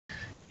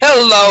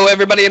Hello,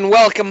 everybody, and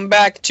welcome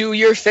back to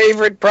your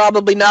favorite,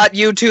 probably not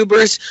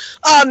YouTubers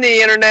on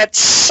the internet,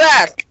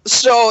 Sack.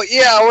 So,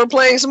 yeah, we're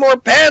playing some more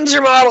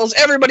Panzermadels,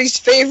 everybody's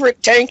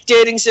favorite tank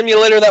dating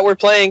simulator that we're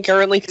playing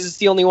currently, because it's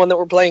the only one that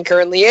we're playing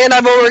currently, and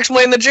I've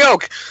over-explained the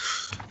joke.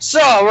 So,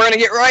 we're gonna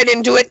get right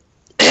into it.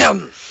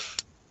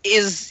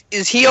 Is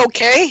he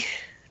okay?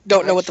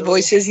 Don't know what the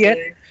voice is yet.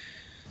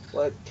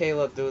 Let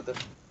Caleb do the...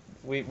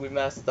 We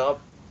messed up.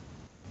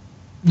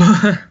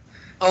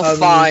 Oh,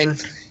 fine.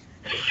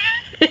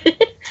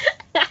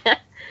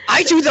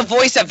 I do the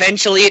voice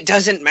eventually, it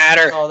doesn't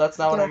matter. No, that's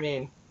not what I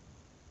mean.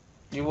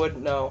 You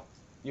wouldn't know.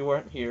 You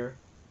weren't here.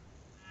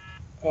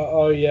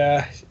 Oh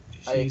yeah.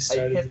 I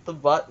hit the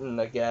button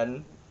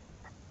again.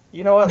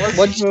 You know what,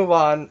 let's just move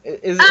on.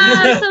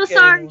 I'm so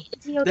sorry.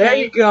 Is he okay? There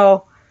you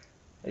go.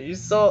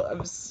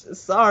 I'm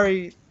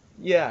sorry.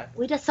 Yeah.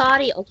 We just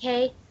sorry,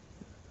 okay?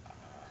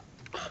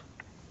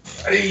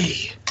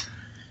 Hey.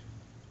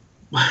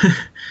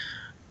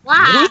 Wow.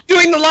 Who's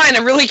doing the line?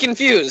 I'm really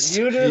confused.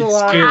 You do the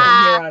line from here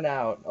on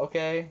out,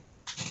 okay?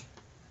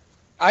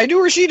 I do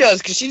or she does,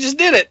 because she just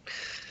did it.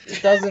 It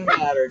doesn't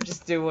matter.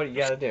 Just do what you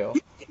gotta do.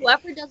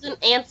 Whoever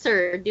doesn't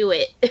answer, do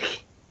it.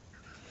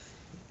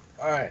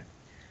 Alright.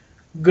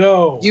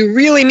 Go. You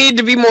really need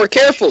to be more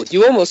careful.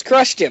 You almost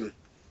crushed him.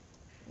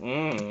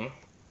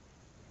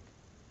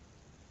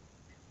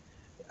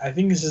 I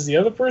think this is the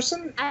other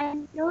person? I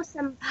know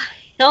some...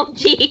 Oh,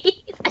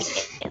 jeez. I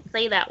can't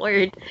say that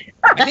word.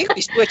 I think we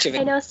switch of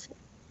it.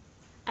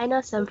 I know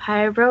some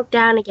pyre broke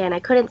down again. I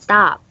couldn't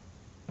stop.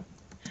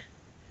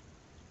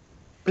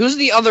 Who's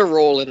the other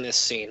role in this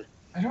scene?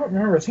 I don't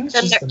remember. I think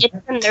it's just It's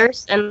the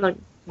nurse and the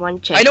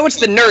one chick. I know it's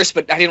the nurse,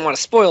 but I didn't want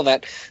to spoil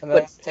that.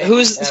 But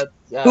who's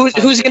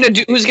gonna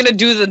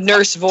do the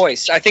nurse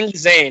voice? I think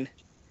Zane.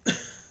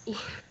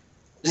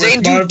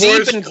 Zane, do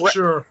deep and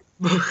sure.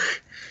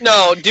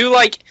 No,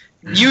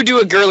 you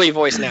do a girly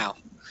voice now.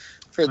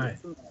 For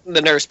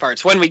the nurse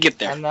parts, when we get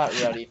there. I'm not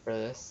ready for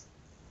this.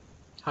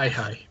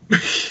 Hi.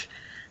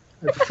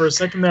 For a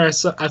second there, I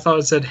thought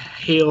it said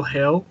hail,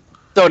 hail.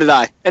 So did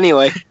I.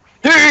 Anyway.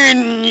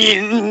 I'm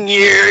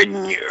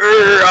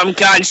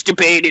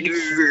constipated.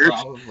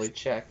 Probably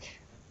check. ...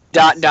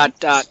 I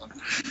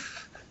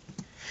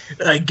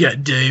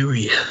got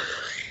diarrhea.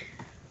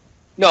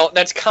 No,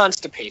 that's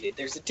constipated.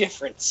 There's a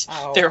difference.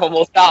 Ow. They're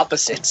almost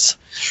opposites.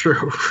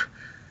 True.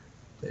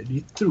 That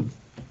is true.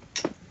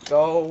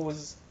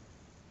 Goes...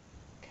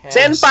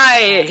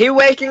 Senpai, he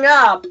waking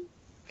up.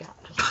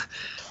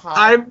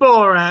 I'm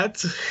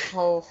Borat.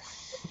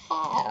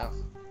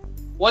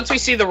 Once we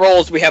see the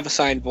roles, we have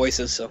assigned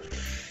voices, so.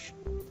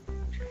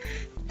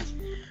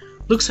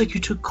 Looks like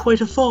you took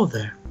quite a fall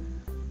there.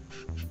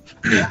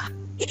 Yeah.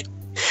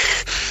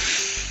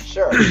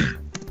 Sure.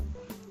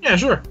 Yeah,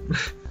 sure.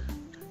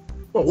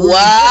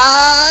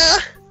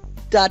 What? ...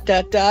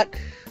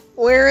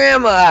 Where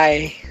am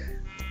I?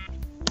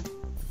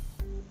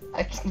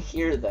 I can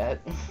hear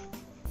that.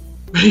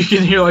 You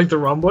can hear like the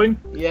rumbling?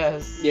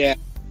 Yes. Yeah.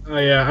 Oh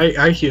yeah,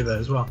 I hear that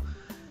as well.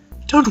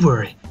 Don't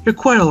worry, you're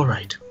quite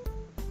alright.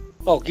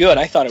 Oh, good.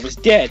 I thought it was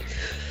dead.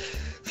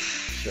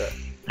 Sure.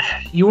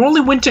 You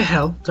only went to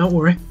hell, don't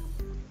worry.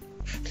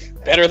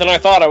 Better than I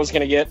thought I was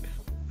gonna get.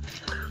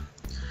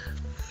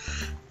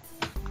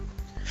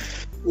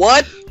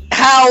 What?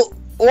 How?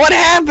 What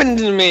happened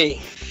to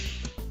me?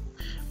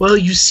 Well,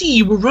 you see,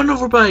 you were run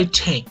over by a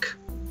tank.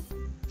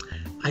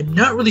 I'm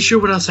not really sure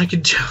what else I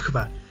can talk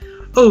about.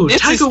 Oh,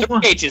 this Tiger is 3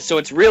 pages, so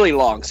it's really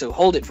long, so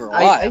hold it for a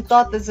while. I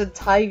thought this a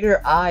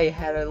tiger eye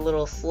had a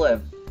little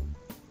slip.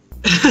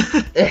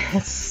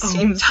 It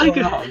seems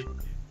wrong.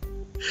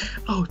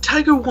 Oh,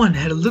 Tiger 1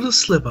 had a little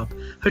slip up.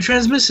 Her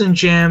transmission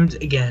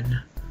jammed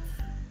again. ...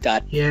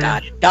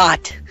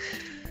 Jeez,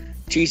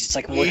 it's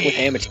like I'm working with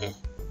amateur.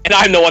 And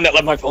I'm the one that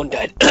let my phone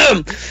dead.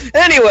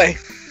 Anyway.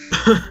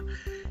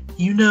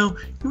 You know,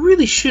 you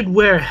really should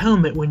wear a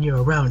helmet when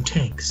you're around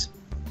tanks.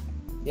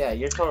 Yeah,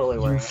 you're totally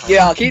wearing a helmet.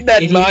 Yeah, I'll keep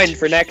that in mind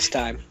for next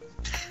time.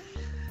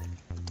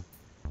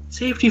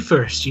 Safety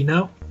first, you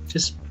know?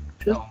 Just...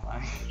 Oh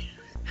my.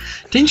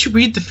 Didn't you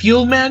read the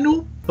field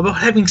manual about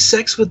having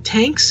sex with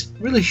tanks?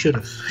 Really should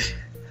have.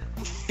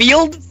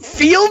 Field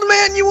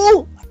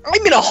manual?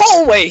 I'm in a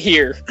hallway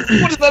here.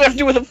 What does that have to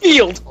do with a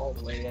field?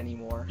 Hallway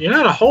anymore. You're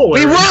not a hallway.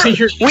 We were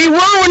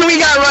when we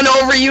got run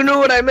over. You knew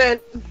what I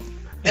meant.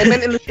 I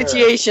meant in the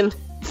situation.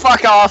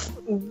 Fuck off.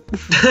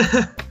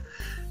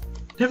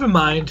 Never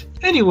mind.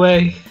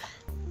 Anyway. ...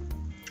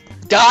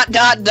 Shut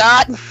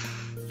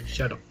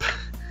up.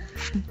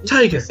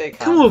 Tiger,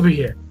 come over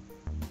here.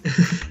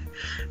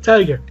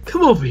 Tiger,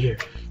 come over here.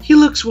 He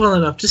looks well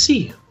enough to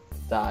see you. ...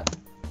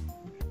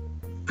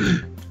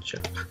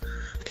 Shut up.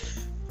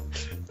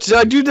 So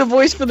I do the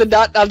voice for the ...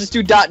 I'll just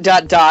do ...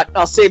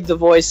 I'll save the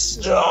voice. ...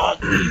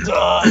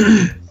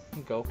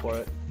 Go for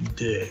it.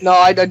 No,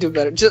 I do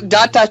better. Just ...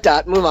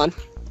 Move on.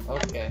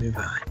 Okay. Move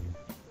on. ...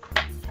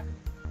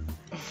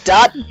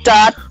 I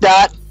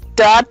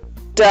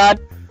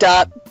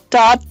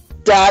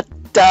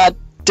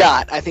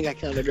think I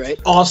counted right.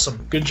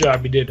 Awesome. Good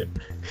job. You did it.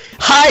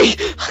 Hi!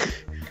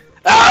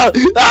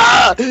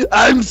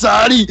 I'm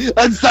sorry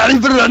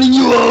for running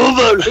you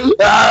over.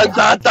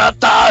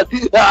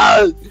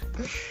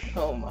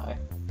 Oh my.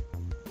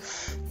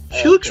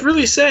 She looks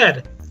really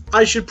sad.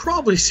 I should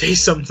probably say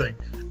something.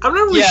 I'm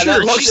not really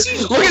sure. Look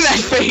at that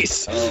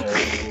face.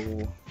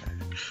 Oh.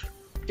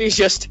 She's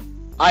just,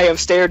 I have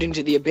stared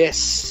into the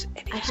abyss.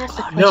 I have a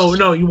question.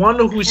 No, you want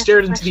to know who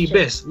stared into the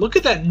abyss? Look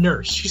at that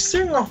nurse. She's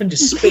staring off into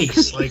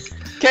space. Like,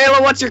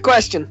 Kayla, what's your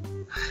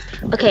question?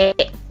 Okay,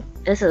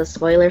 this is a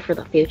spoiler for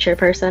the future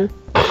person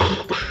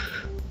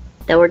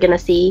that we're gonna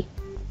see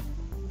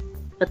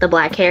with the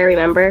black hair.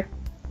 Remember?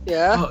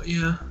 Yeah. oh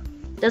yeah,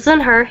 Doesn't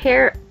her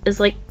hair is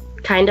like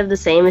kind of the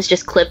same? It's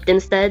just clipped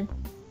instead.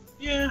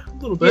 yeah, a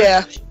little bit.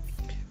 Yeah.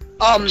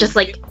 Just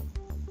like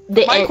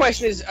the my end.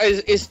 question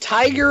is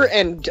Tiger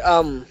and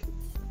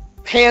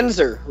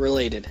Panzer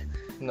related?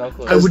 No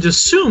clue. I would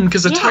assume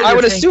because the Yeah. tiger. I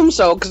would tank, assume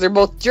so because they're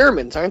both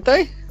Germans, aren't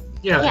they?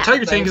 Yeah, the Yeah.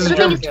 tiger tank is a So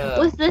German. then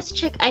with this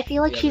chick, I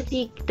feel like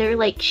they're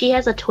like, she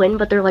has a twin,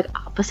 but they're like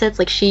opposites.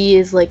 Like she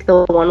is like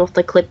the one with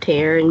the clipped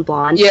hair and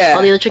blonde. Yeah.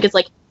 While the other chick is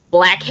like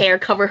black hair,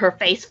 cover her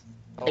face,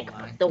 Oh like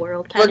my. fuck the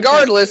world. Kind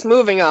Regardless,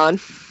 moving on.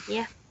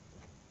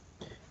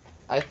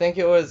 I think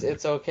it was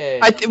It's Okay.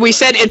 We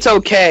said it's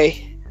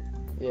okay.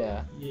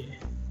 Yeah. Yeah.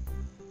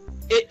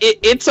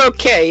 It's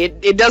okay.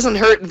 It doesn't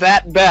hurt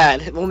that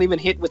bad. It won't even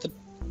hit with a...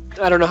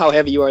 I don't know how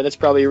heavy you are. That's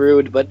probably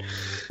rude, but...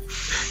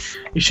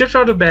 You shift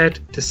out of bed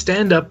to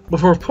stand up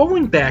before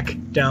pulling back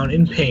down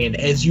in pain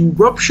as you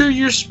rupture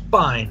your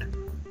spine.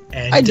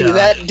 And, I do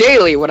that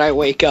daily when I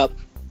wake up.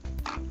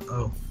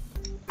 Oh.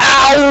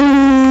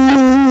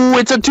 Ow!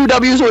 It's a 2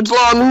 W, so it's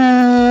long.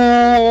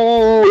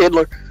 Ooh,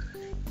 Hitler.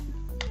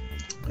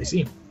 I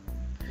see.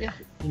 Yeah.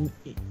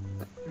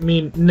 I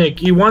mean,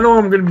 Nick, you want to know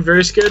what I'm going to be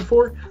very scared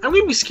for? I'm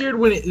going to be scared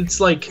when it's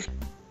like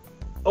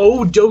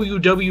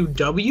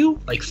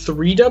OWWW, like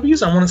 3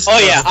 W's. I want to. Oh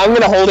yeah, I'm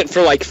gonna hold it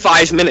for like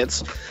 5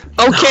 minutes.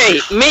 Okay,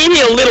 maybe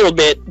a little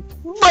bit,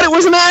 but it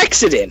was an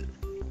accident.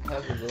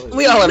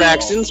 We all have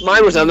accidents.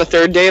 Mine was on the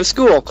 3rd day of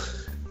school.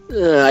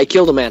 I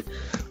killed a man.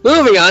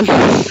 Moving on.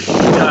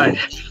 God.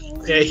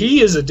 Yeah,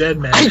 he is a dead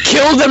man. I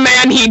killed a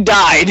man. He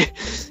died.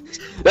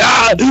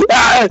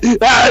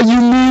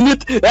 You mean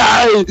it?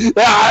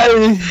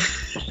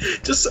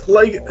 Just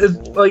like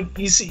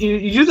you see,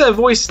 you do that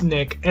voice,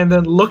 Nick, and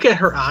then look at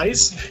her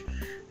eyes.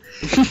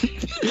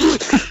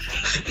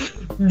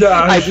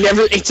 I've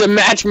never. It's a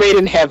match made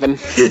in heaven.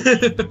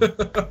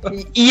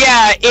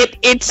 Yeah,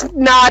 it's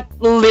not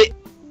lit.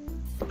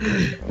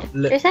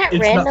 There's that It's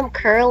random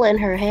curl in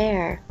her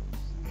hair.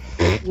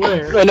 Not,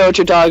 where? I know what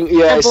you're talking.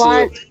 Yeah, I The see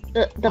blonde,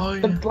 it.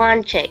 the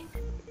blonde chick.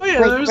 Oh yeah,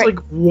 like, there's right- like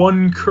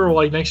one curl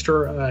like next to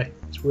her eye.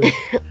 It's weird.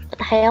 What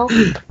the hell?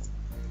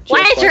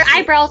 Why is her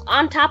eyebrows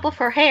on top of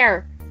her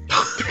hair?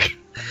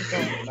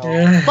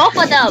 Eh. Both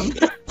of them.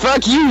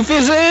 Fuck you,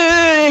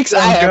 physics! I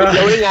have God.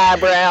 glowing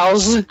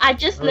eyebrows. I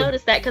just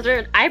noticed that because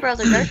her eyebrows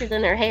are darker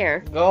than her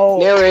hair. Go.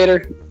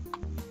 Narrator.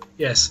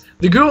 Yes,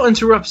 the girl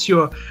interrupts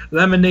your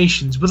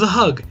laminations with a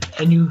hug,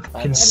 and you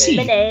can see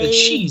that Lemonade.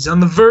 she's on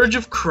the verge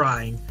of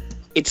crying.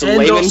 It's And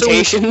also-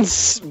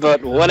 lamentations,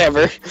 but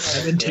whatever.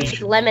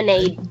 Lamentation.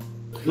 Lemonade.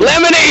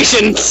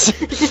 Laminations!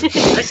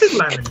 I said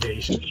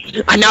lamentation.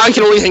 And now I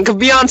can only think of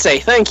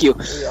Beyonce. Thank you.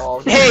 We all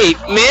Hey,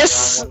 got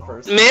miss, one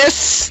person.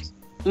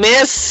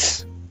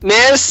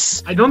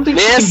 miss, I don't think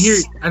she can hear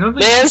you. I don't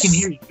think Miss. she can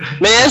hear you.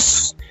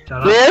 miss, Shut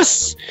up.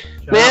 miss,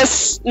 Shut up.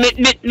 miss,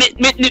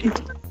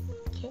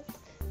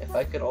 If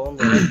I could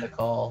only end the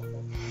call.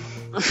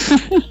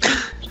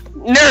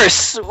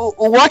 Nurse,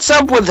 what's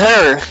up with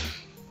her?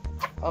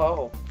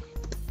 Oh.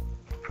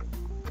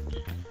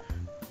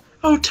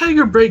 Oh,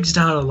 Tiger breaks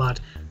down a lot.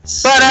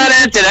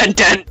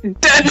 Ba-da-da-da-dun-dun.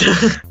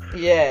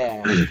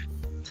 Yeah.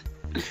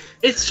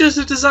 It's just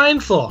a design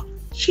flaw.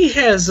 She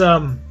has,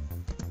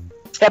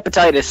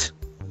 Hepatitis.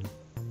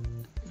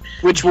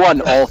 Which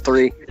one? All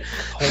 3.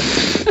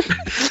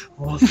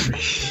 all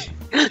 3.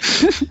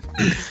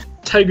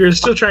 Tiger is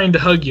still trying to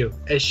hug you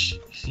as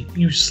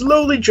you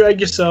slowly drag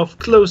yourself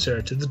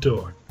closer to the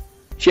door.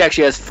 She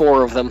actually has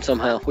 4 of them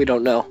somehow. We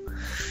don't know.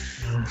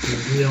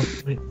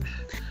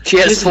 She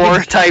has This-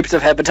 4 types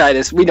of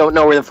hepatitis. We don't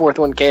know where the 4th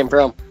one came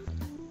from.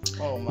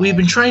 Oh my. We've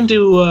been trying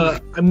to,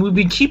 we've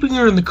been keeping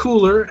her in the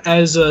cooler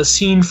as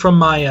seen from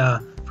my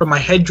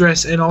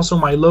headdress and also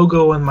my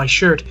logo and my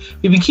shirt.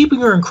 We've been keeping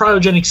her in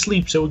cryogenic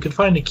sleep so we could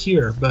find a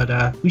cure, but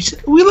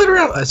we let her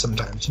out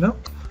sometimes, you know?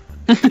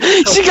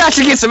 She got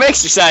to get some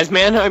exercise,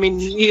 man. I mean,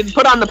 you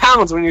put on the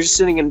pounds when you're just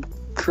sitting in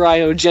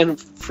cryogen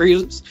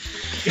freeze.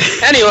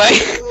 Anyway,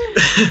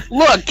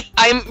 look,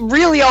 I'm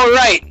really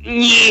alright.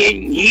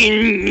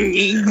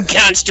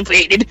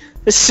 Constipated.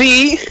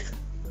 See?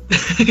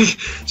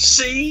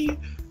 See?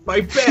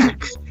 My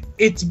back.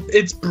 It's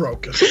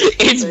broken.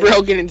 It's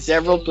broken in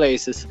several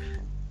places.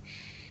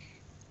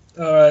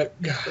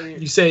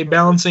 You say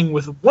balancing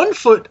with one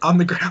foot on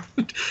the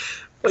ground.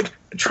 Like,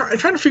 trying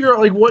to figure out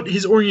like what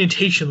his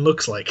orientation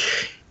looks like.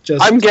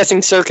 Just I'm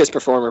guessing circus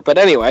performer, but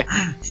anyway.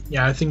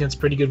 yeah, I think that's a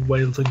pretty good way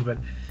to think of it.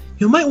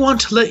 You might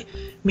want to let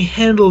me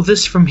handle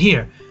this from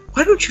here.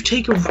 Why don't you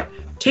take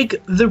take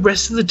the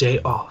rest of the day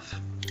off.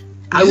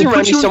 I would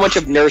remind me so much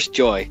of Nurse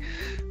Joy.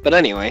 But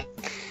anyway.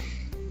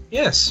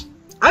 Yes.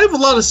 I have a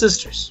lot of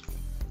sisters.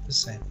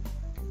 Just saying.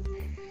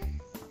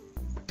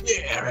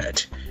 Yeah,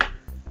 right.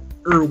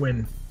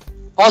 Irwin.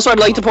 Also, I'd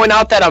like to point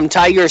out that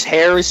Tiger's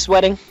hair is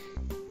sweating.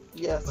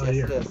 Yes, Oh, yes,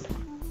 yeah. it is.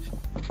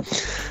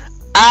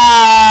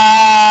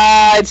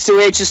 It's 2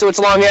 H's, so it's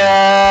long.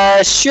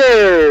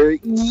 Sure.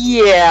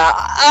 Yeah,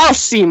 I'll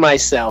see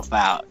myself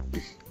out.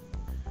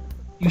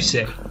 You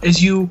say,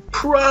 as you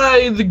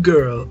pry the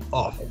girl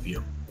off of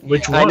you.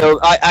 Which I one?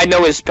 I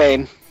know his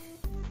pain.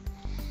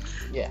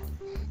 Yeah.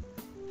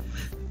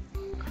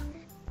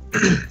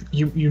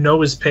 You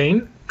know his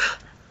pain?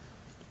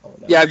 Oh,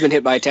 no. Yeah, I've been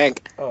hit by a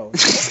tank. Oh.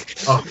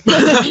 Oh.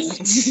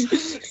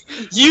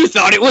 You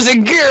thought it was a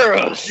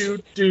girl!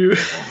 do.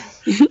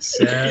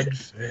 Sad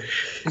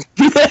face.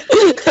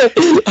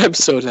 I'm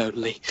so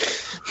lonely.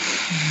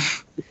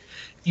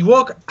 You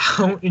walk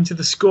out into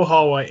the school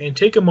hallway and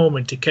take a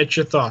moment to catch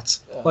your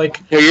thoughts.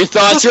 Like, Are your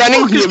thoughts What the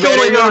running? fuck is You better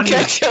going go on here?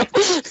 catch 'em.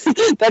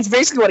 That's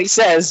basically what he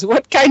says.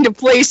 What kind of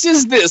place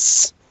is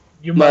this?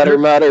 you Mutter,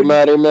 mutter, mutter,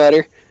 mutter,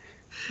 mutter.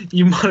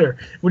 You mutter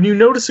when you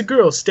notice a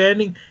girl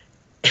standing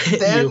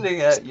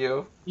Standing at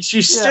you.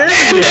 She's Yeah.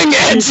 standing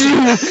Standing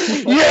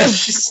at you! Yes!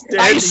 She's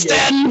I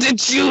standing stand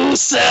at you,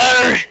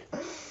 sir!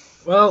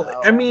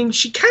 Well, I mean,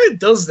 she kind of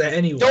does that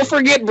anyway. Don't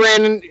forget,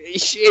 Brandon,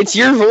 it's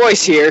your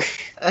voice here.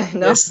 I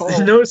know. Yes,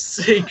 notice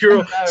a girl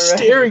All right.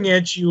 staring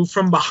at you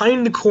from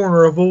behind the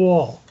corner of a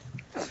wall.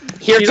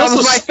 Here She's comes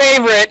also my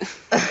favorite.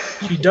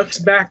 She ducks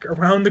back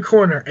around the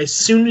corner as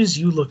soon as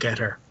you look at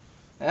her.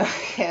 I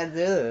can't do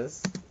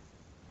this.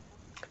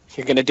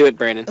 You're gonna do it,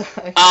 Brandon.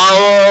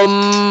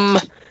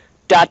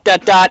 Dot,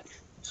 dot, dot.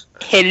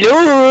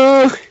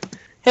 Hello!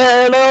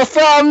 Hello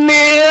from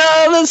the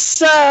other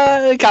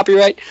side.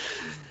 Copyright.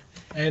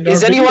 And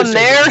Is our video anyone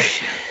there?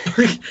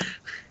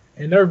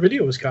 And our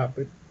video was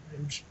copied.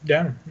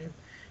 Down. Yeah.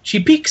 She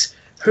peeks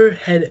her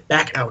head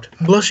back out,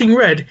 blushing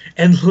red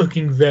and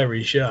looking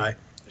very shy.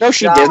 No,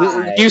 she Shy.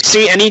 didn't. Do you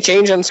see any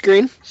change on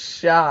screen?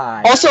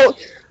 Shy. Also,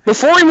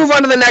 before we move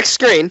on to the next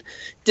screen,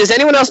 does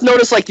anyone else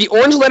notice, like, the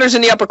orange letters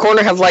in the upper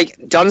corner have, like,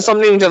 done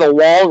something to the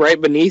wall right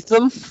beneath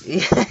them?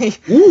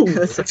 Ooh,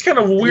 that's kind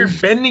of a weird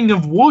bending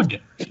of wood.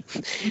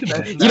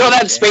 You know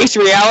that space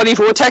reality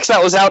vortex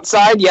that was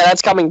outside? Yeah,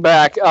 that's coming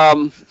back.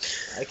 I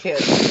can't.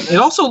 do this. It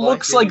also Like,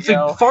 looks here we like the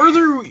go.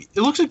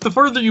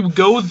 farther you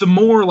go, the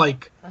more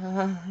like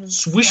I'm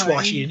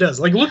swish-washy it does.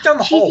 Like look down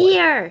the She's hallway.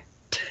 here.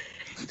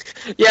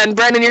 Yeah, and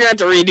Brandon, you're gonna have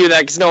to redo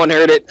that because no one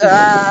heard it.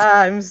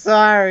 I'm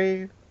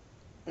sorry.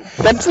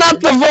 That's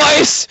not the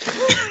voice!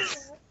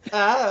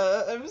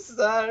 I'm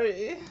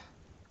sorry.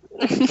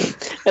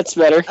 That's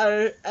better.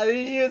 Are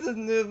you the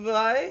new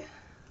boy?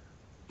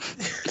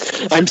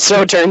 I'm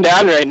so turned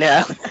down right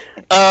now.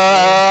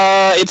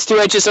 It's 2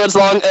 inches, so it's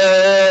long.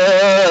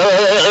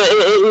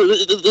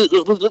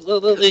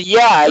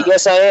 Yeah, I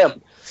guess I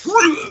am.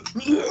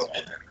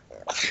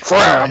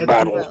 Crab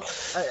battle.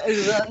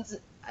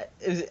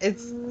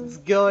 It's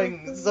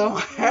going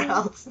somewhere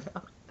else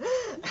now.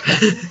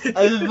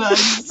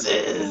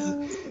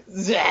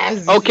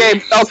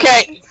 Okay,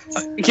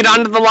 get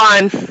onto the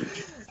line.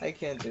 I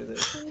can't do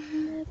this.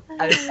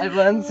 I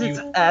wanted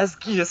to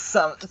ask you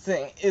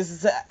something.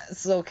 Is that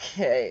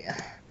okay?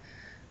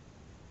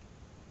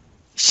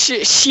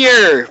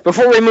 Sure.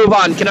 Before we move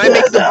on, can I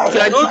make the?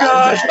 Oh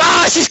gosh!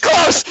 Ah, she's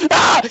close!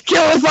 Ah,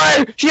 kill with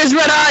fire! She has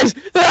red eyes!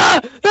 Ah,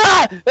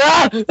 ah,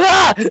 ah,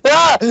 ah,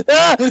 ah,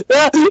 ah,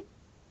 ah.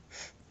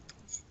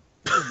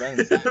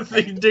 I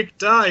think Dick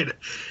died.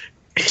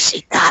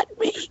 She got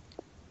me.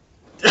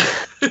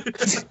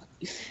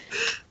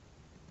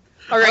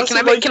 All right, can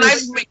I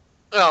make?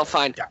 Oh,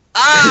 fine.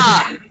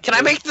 Can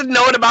I make the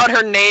note about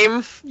her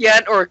name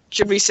yet, or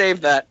should we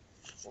save that?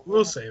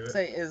 We'll save it.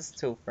 Say is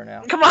 2 for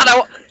now. Come on,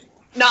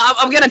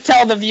 I'm gonna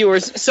tell the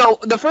viewers. So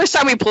the first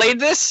time we played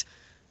this,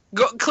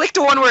 click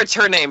the one where it's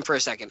her name for a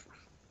second.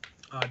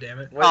 Oh damn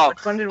it! Wait, Oh,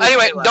 which one did we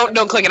anyway, play don't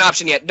last? click an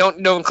option yet.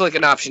 Don't click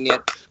an option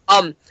yet.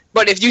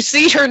 But if you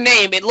see her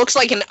name, it looks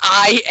like an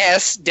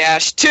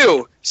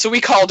IS-2, so we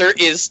called her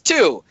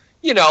Is2.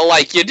 You know,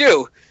 like you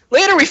do.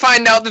 Later we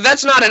find out that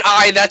that's not an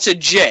I, that's a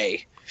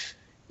J.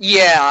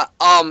 Yeah,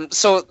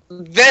 so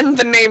then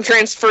the name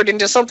transferred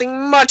into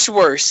something much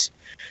worse.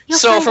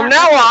 So from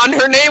now on,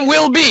 her name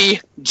will be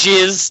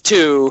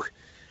Jizz2.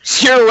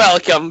 You're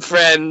welcome,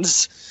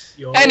 friends.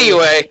 Yo.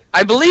 Anyway,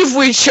 I believe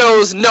we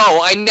chose no,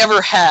 I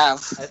never have.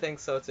 I think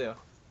so too.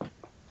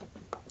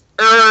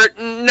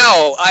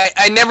 No,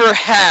 I never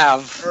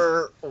have.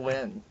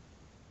 When?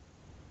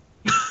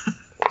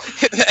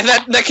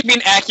 that could be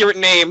an accurate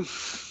name.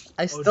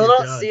 I Oh, still dear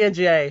don't God. see a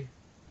J.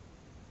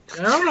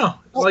 I don't know.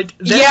 Like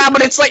that- Yeah,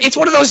 but it's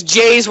one of those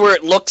J's where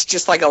it looks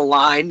just like a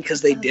line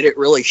because they did it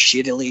really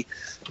shittily.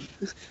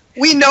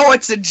 We know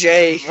it's a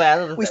J.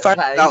 Well, We find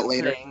why it are out you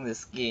later. playing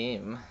this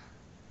game?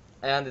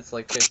 And it's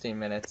like 15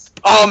 minutes.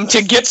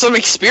 To get some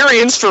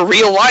experience for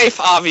real life,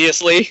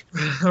 obviously.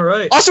 All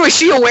right. Also, is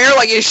she aware?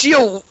 Like, is she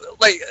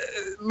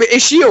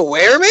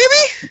aware?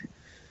 Maybe.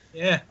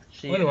 Yeah.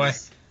 She What do I-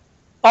 is.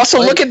 Also,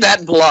 Like- look at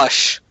that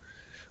blush.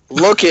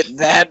 Look at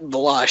that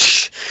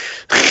blush.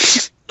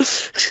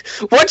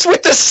 What's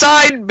with the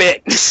side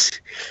bit?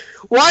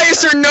 Why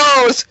is her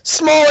nose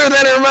smaller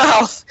than her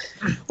mouth?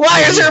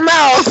 Why is her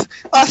mouth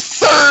a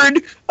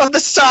third of the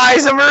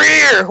size of her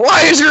ear?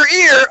 Why is her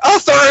ear a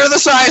third of the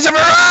size of her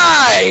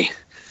eye?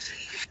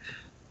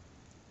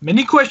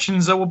 Many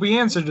questions that will be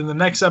answered in the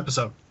next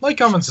episode. Like,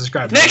 comment,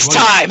 subscribe. Next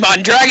time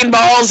on Dragon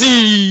Ball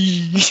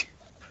Z!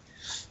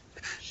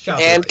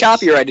 And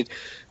copyrighted.